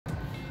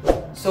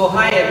So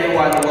hi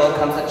everyone!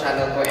 Welcome sa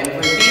channel ko, and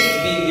for this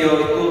video,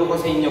 ituro ko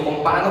sa inyo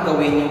kung paano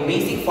gawin yung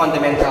basic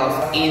fundamentals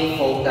in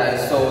folk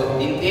dance. So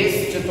in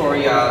this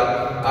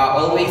tutorial,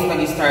 always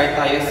mag-start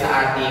tayo sa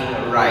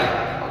ating right.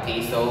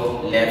 Okay,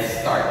 so let's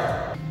start.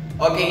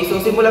 Okay, so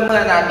simulan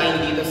muna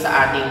natin dito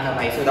sa ating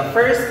kamay. So the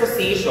first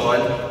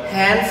position,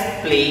 hands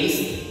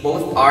placed,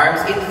 both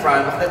arms in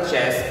front of the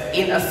chest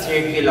in a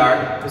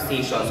circular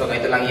position. So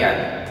ganito lang yan.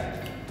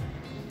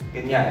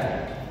 Ganyan.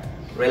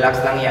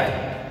 Relax lang yan.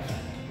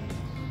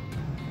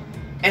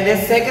 And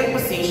then second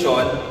position,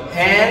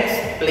 hands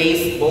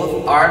place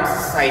both arms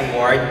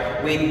sideward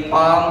with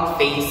palm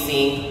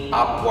facing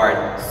upward.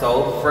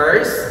 So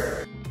first,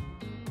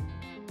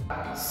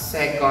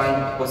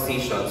 second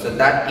position. So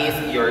that is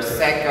your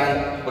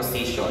second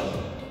position.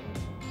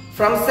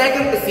 From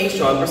second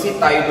position, proceed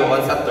tayo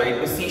doon sa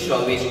third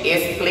position, which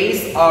is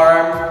place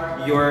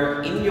arm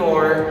in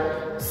your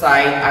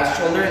side at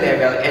shoulder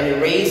level and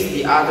raise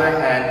the other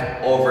hand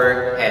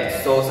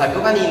overhead. So sabi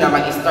ko kanina,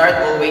 mag-start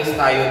always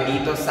tayo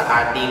dito sa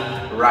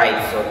ating right.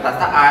 So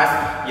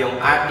tataas yung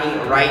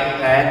ating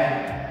right hand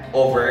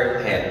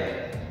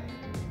overhead.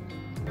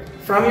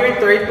 From your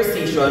third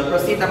position,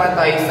 proceed naman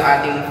tayo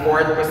sa ating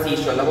fourth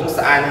position na kung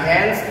saan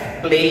hands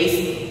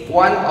place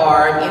one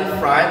arm in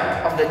front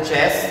of the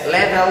chest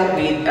level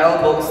with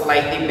elbow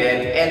slightly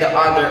bent and the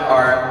other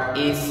arm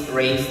is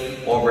raised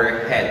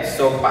overhead.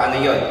 So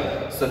paano yun?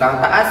 So,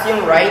 nakataas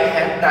yung right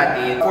hand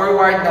natin,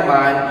 forward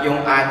naman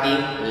yung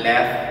ating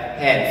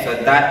left hand. So,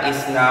 that is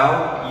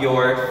now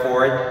your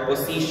fourth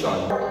position.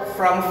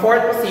 From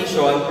fourth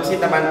position,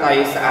 proceed naman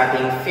tayo sa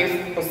ating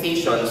fifth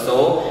position.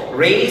 So,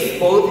 raise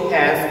both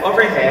hands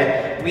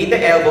overhead with the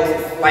elbows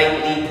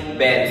slightly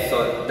bent.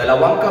 So,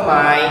 dalawang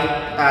kamay,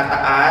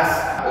 tataas,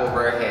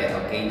 overhead.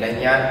 Okay,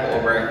 ganyan,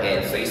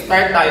 overhead. So,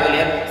 start tayo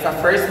ulit sa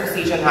first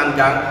position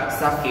hanggang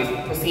sa fifth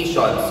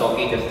position. So,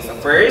 okay, this is the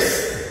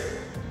first,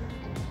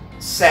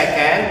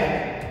 second,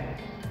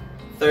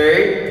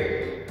 third,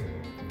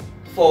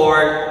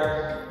 fourth,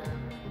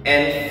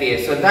 and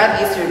fifth. So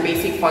that is your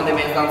basic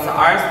fundamentals sa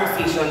arms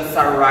position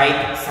sa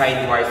right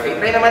sideward. So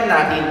i-try naman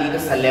natin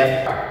dito sa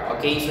left.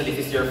 Okay, so this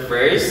is your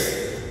first,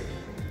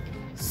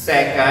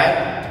 second.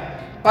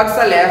 Pag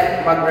sa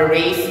left,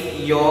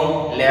 mag-raise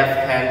yung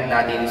left hand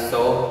natin.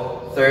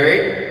 So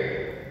third,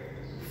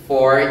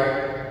 fourth,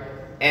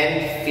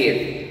 and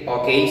fifth.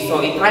 Okay, so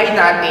i-try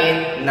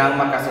natin ng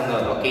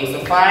makasunod. Okay,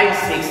 so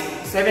 5,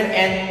 6, 7,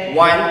 and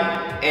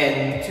 1,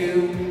 and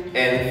 2,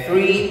 and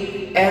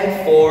 3,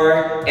 and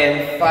 4, and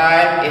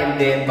 5, and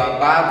then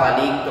baba,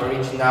 balik to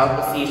original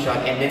position,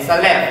 and then sa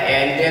left,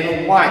 and then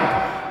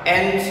 1,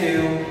 and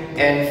 2,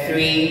 and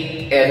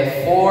 3, and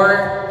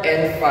 4,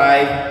 and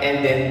 5,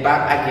 and then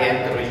back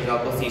again to original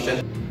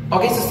position.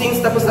 Okay, so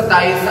since tapos na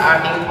tayo sa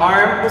ating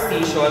arm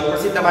position,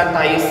 proceed naman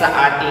tayo sa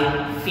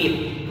ating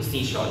feet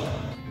position.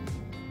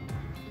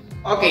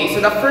 Okay, so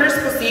the first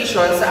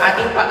position sa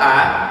ating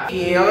paa,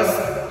 heels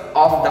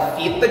of the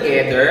feet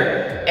together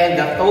and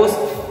the toes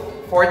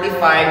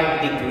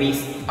 45 degrees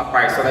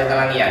apart. So, ganito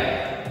lang yan.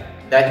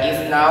 That is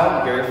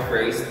now your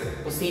first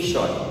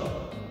position.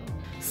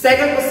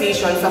 Second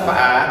position sa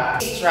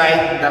paa,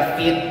 strike the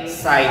feet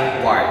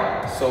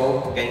sideward.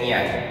 So,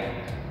 ganyan.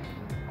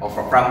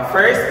 From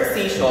first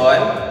position,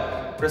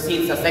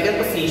 proceed sa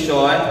second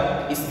position,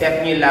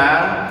 step nyo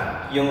lang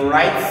yung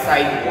right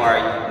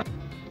sideward.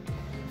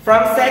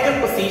 From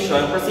second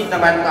position, proceed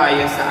naman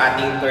tayo sa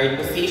ating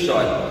third position.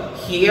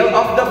 Heel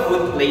of the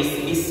foot placed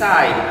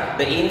beside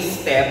the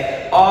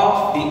instep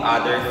of the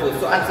other foot.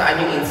 So, saan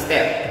yung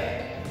instep?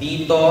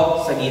 Dito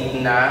sa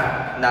gitna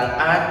ng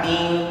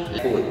ating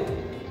foot.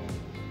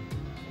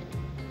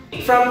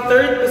 From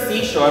third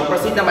position,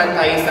 proceed naman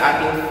tayo sa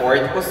ating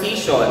fourth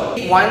position.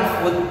 One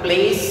foot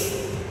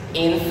placed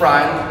in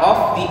front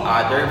of the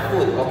other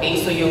foot.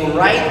 Okay, so yung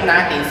right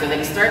natin, so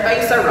nag-start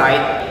tayo sa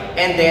right,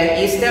 and then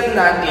i-step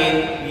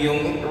natin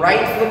yung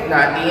right foot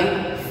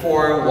natin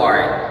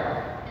forward.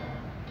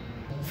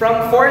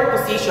 From fourth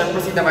position,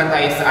 proceed naman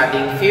tayo sa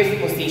ating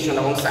fifth position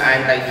na kung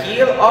saan the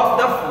heel of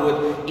the foot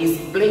is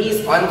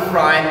placed on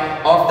front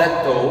of the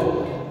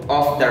toe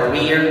of the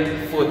rear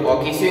foot.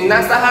 Okay, so yung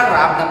nasa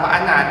harap ng paa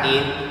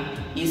natin,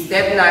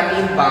 i-step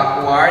natin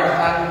backward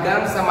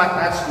hanggang sa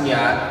matouch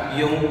niya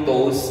yung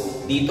toes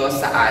dito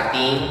sa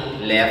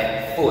ating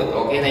left foot.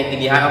 Okay,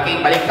 naintindihan?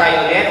 Okay, balik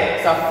tayo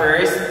ulit sa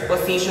first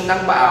position ng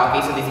paa.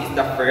 Okay, so this is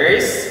the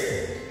first.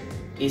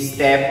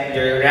 Step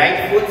your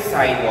right foot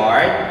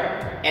sideward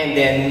and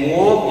then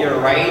move your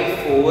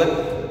right foot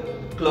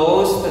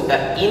close to the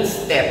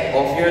instep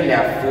of your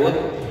left foot.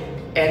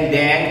 And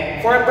then,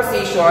 fourth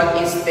position,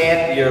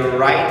 step your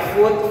right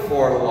foot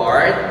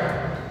forward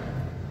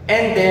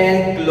and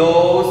then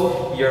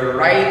close your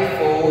right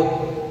foot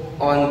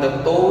on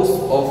the toes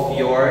of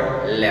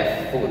your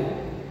left foot.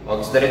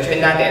 Okay, so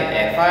diretsuhin natin.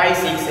 And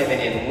 5, 6, 7,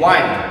 and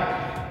 1,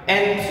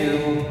 and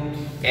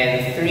 2,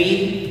 and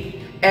 3,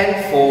 and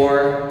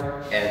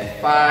 4, and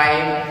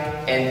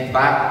 5, and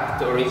back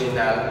to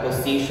original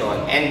position.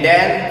 And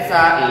then,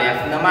 sa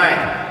left naman,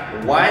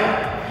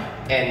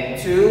 1,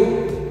 and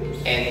 2,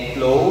 and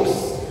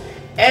close,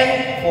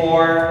 and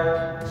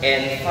 4,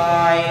 and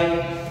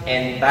 5,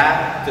 and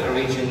back to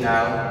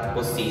original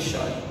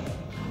position.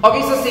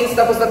 Okay, so since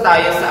tapos na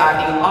tayo sa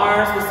ating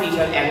arms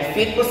position and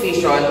feet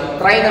position,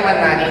 try naman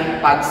natin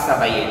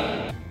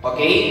pagsabayin.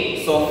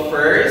 Okay, so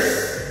first,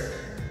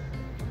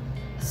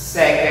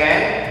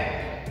 second,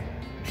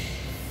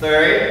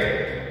 third,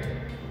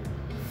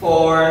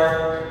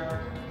 fourth,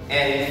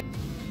 and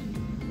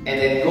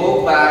then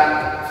go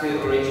back to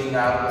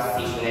original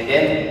position. And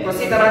then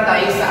proceed naman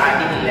tayo sa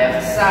ating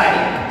left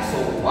side. So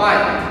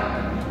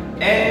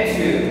 1, and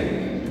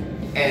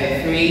 2,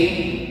 and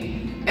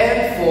 3,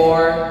 and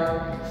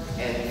 4,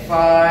 and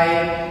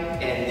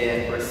 5, and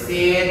then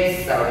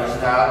proceed sa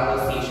original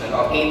position.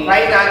 Okay,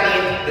 try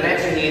natin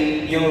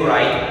directionin yung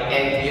right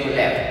and yung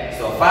left.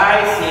 So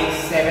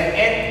 5, 6, 7,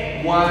 and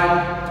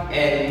 1,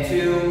 and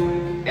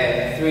 2,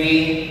 and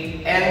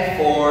 3, and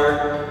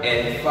 4,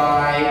 and 5,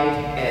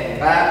 and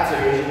back to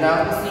original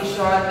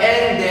position,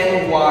 and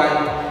then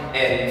 1,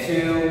 and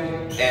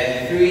 2,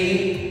 and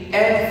 3,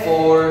 and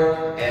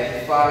 4, and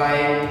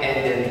 5, and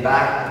then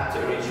back to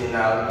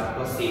original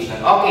position.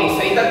 Okay, so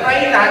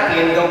itatry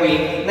natin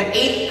gawin na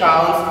 8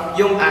 counts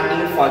yung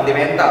ating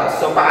fundamentals.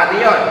 So, paano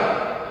yun?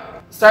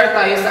 Start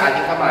tayo sa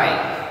ating kamay.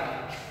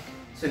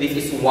 So, this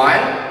is 1,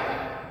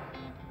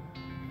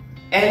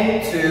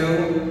 and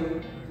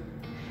 2,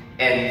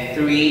 and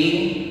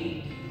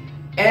 3,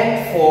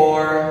 and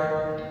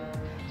 4,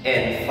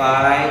 and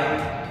 5,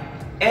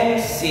 and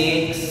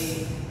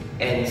 6,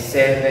 and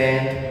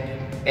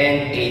 7, and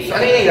 8. So,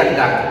 ano yung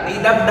idagdag?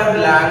 Idagdag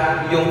lang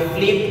yung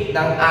flip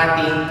ng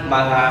ating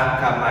mga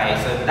kamay.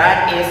 So,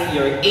 that is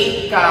your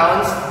 8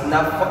 counts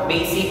na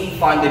basic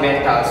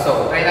fundamentals.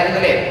 So, try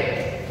natin ulit.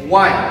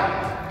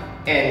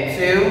 1, and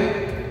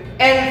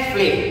 2, and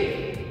flip,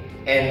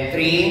 and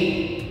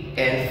 3,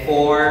 and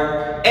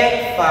 4,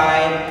 and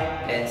 5,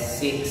 and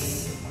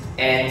 6,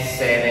 and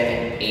 7,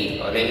 and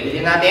 8. Okay,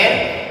 ulitin natin.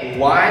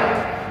 1,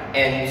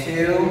 and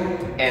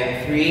 2,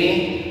 and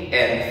 3,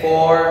 and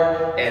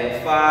 4,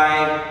 and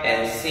 5,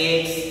 and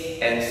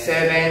 6, and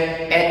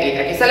 7, and 8.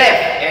 Okay, sa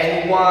left. And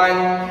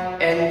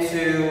 1, and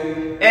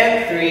 2, and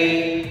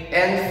 3,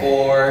 and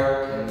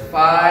 4, and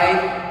 5,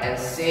 and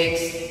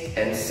 6,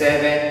 and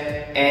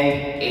 7, and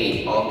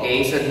 8. Okay,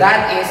 so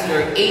that is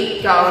your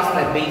 8 counts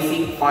na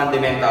basic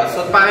fundamentals.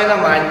 So, paano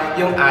naman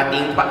yung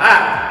ating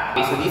paa?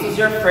 Okay, so this is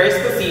your first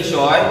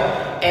position.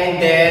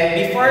 And then,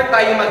 before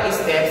tayo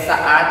mag-step sa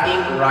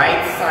ating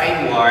right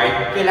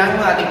sideward,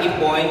 kailangan natin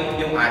i-point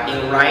yung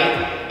ating right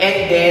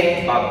and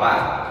then baba.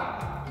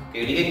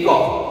 Okay, ulitin ko.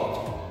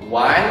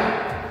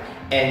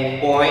 1,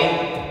 and point,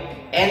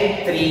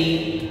 and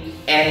 3,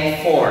 and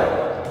 4.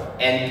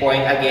 And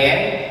point again,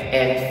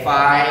 and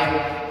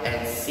 5,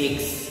 and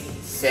 6,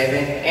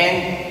 7,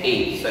 and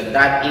 8. So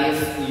that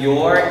is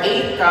your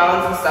 8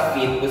 counts sa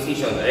feet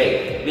position.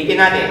 Alright, bigyan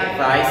natin.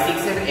 5,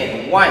 6, 7, and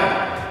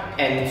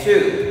 1, and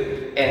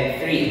 2,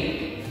 and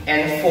 3,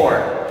 and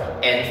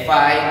 4, and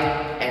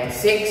 5, and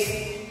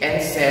 6, and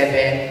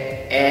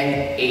 7,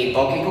 and 8.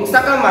 Okay, kung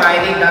sa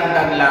kamay,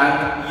 idagdag lang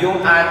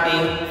yung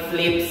ating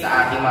flip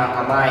sa ating mga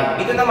kamay.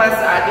 Dito naman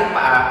sa ating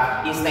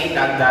paa is na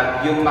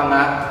idagdag yung mga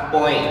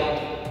point.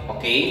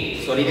 Okay,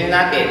 so ulitin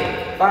natin.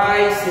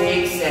 5,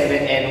 6,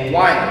 7, and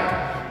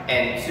 1,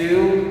 and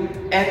 2,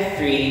 and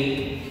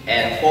 3,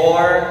 and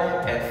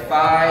 4, and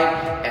 5,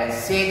 and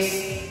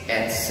 6,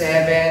 and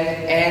 7,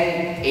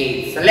 and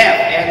 8. Sa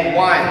left, and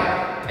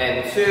 1,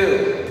 and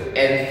 2,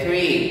 and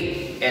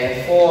 3,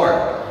 and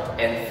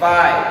 4, and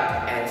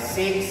 5, and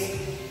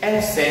 6, and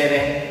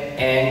 7,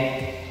 and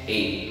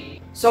 8.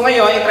 So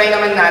ngayon, i-try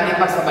naman natin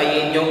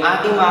pagsabayin yung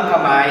ating mga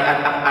kamay at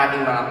ang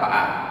ating mga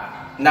paa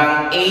ng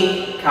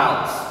 8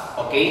 counts.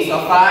 Okay,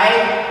 so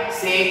 5,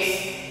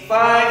 6,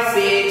 5,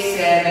 6,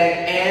 7,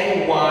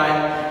 and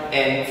 1,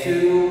 and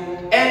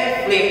 2, and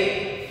flip,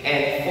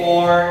 and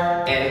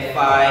 4, and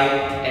 5,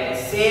 and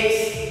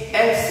 6,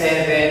 and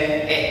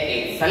 7, and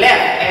 8. Sa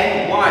left,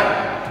 and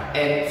 1,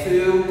 and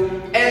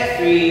 2, and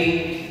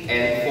 3,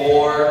 and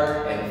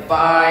 4, and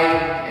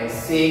 5, and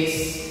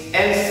 6,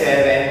 and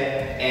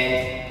 7, and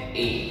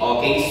 8.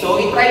 Okay, so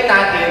i-try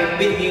natin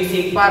with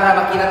music para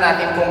makita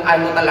natin kung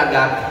ano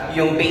talaga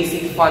yung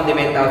basic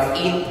fundamentals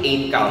in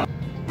 8 count.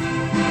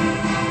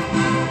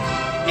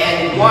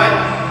 And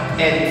 1,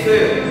 and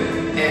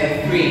 2, and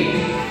 3,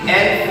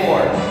 and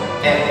 4,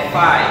 and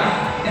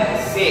 5, and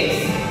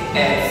 6,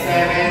 and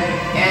 7,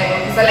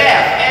 and sa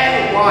left,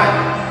 and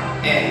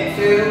 1, and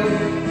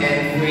 2, and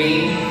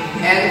 3,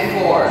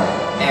 and 4,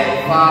 and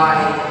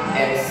 5,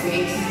 and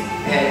 6,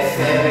 and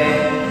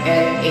 7,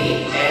 and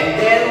 8. And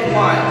then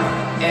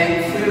 1,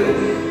 and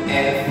 2,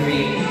 and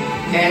 3,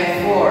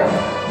 and 4,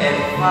 and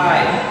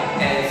 5,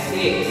 and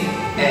 6,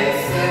 and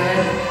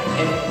 7,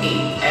 and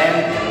 8.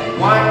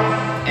 And 1,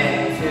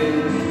 and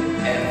 2,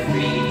 and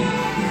 3,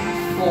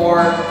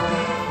 4,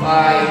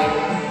 5,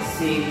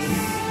 6,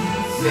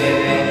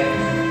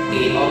 7,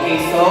 8. Okay,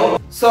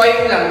 so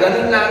ayun lang,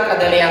 ganun lang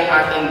kadali ang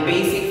ating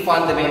basic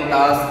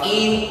fundamentals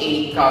in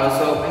 8 counts.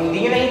 So, kung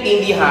hindi nyo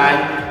naintindihan,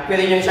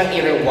 pwede nyo siyang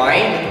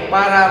i-rewind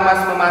para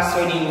mas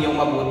ma-master ninyong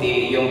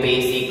mabuti yung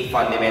basic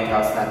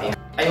fundamentals natin.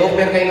 I hope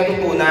meron kayong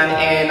natutunan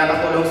and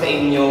nakatulong sa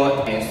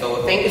inyo. And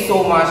so, thank you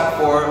so much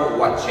for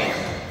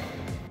watching.